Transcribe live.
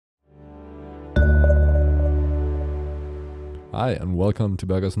Hi, and welcome to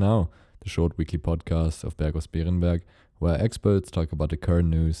Bergos Now, the short weekly podcast of Bergos Berenberg, where experts talk about the current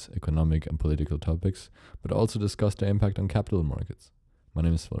news, economic and political topics, but also discuss their impact on capital markets. My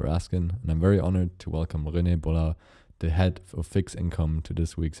name is Phil Raskin, and I'm very honored to welcome René Bollard, the head of fixed income, to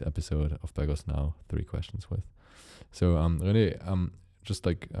this week's episode of Bergos Now, 3 Questions With. So, René,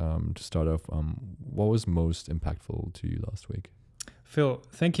 to start off, what was most impactful to you last week? Phil,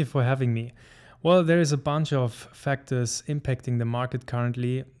 thank you for having me. Well, there is a bunch of factors impacting the market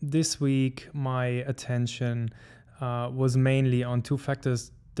currently. This week, my attention was mainly on 2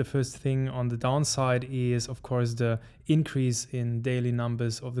 factors. The first thing on the downside is, of course, the increase in daily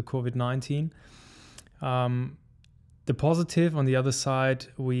numbers of the COVID-19. The positive, on the other side,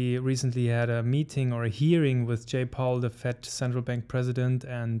 we recently had a meeting or a hearing with Jay Powell, the Fed Central Bank President,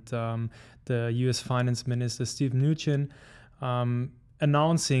 and the US Finance Minister, Steve Mnuchin,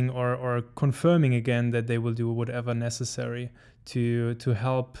 announcing or confirming again that they will do whatever necessary to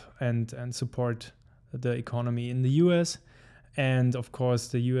help and support the economy in the US. And of course,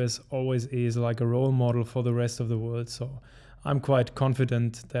 the US always is like a role model for the rest of the world. So I'm quite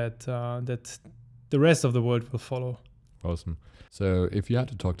confident that the rest of the world will follow. Awesome. So if you had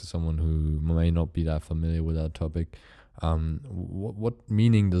to talk to someone who may not be that familiar with that topic, what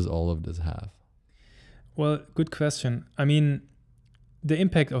meaning does all of this have? Well, good question. I mean, the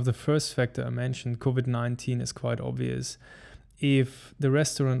impact of the first factor I mentioned, COVID-19, is quite obvious. If the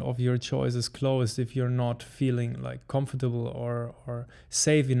restaurant of your choice is closed, if you're not feeling like comfortable or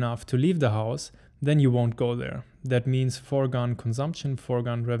safe enough to leave the house, then you won't go there. That means foregone consumption,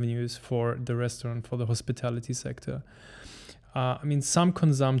 foregone revenues for the restaurant, for the hospitality sector. Some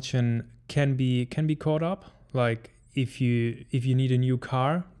consumption can be caught up. Like if you need a new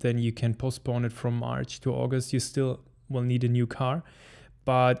car, then you can postpone it from March to August. You still will need a new car,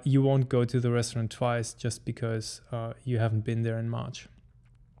 but you won't go to the restaurant twice just because you haven't been there in March.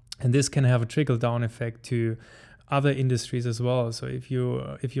 And this can have a trickle-down effect to other industries as well. So if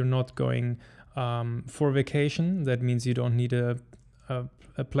you're not going for vacation, that means you don't need a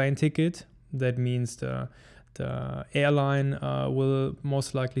plane ticket. That means the airline will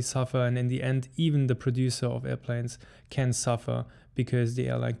most likely suffer, and in the end, even the producer of airplanes can suffer because the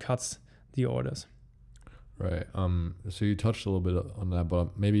airline cuts the orders. Right. So you touched a little bit on that,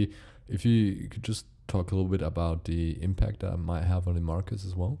 but maybe if you could just talk a little bit about the impact that might have on the markets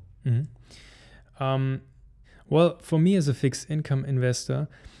as well. Mm-hmm. Well, for me as a fixed income investor,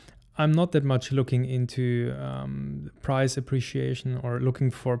 I'm not that much looking into price appreciation or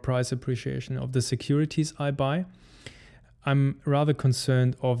looking for price appreciation of the securities I buy. I'm rather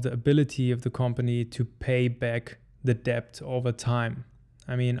concerned of the ability of the company to pay back the debt over time.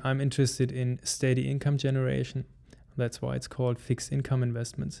 I'm interested in steady income generation. That's why it's called fixed income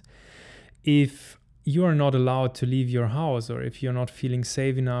investments. If you are not allowed to leave your house, or if you're not feeling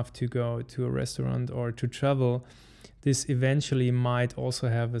safe enough to go to a restaurant or to travel, this eventually might also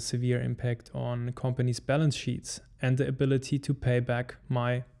have a severe impact on companies' balance sheets and the ability to pay back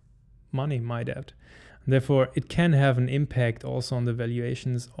my money, my debt. Therefore, it can have an impact also on the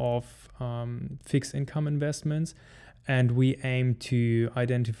valuations of fixed income investments. And we aim to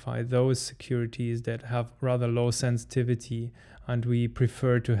identify those securities that have rather low sensitivity, and we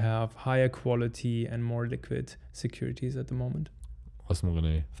prefer to have higher quality and more liquid securities at the moment. Awesome,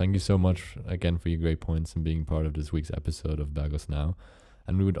 René. Thank you so much again for your great points and being part of this week's episode of Bergos Now.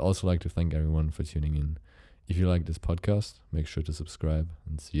 And we would also like to thank everyone for tuning in. If you like this podcast, make sure to subscribe,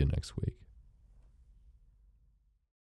 and see you next week.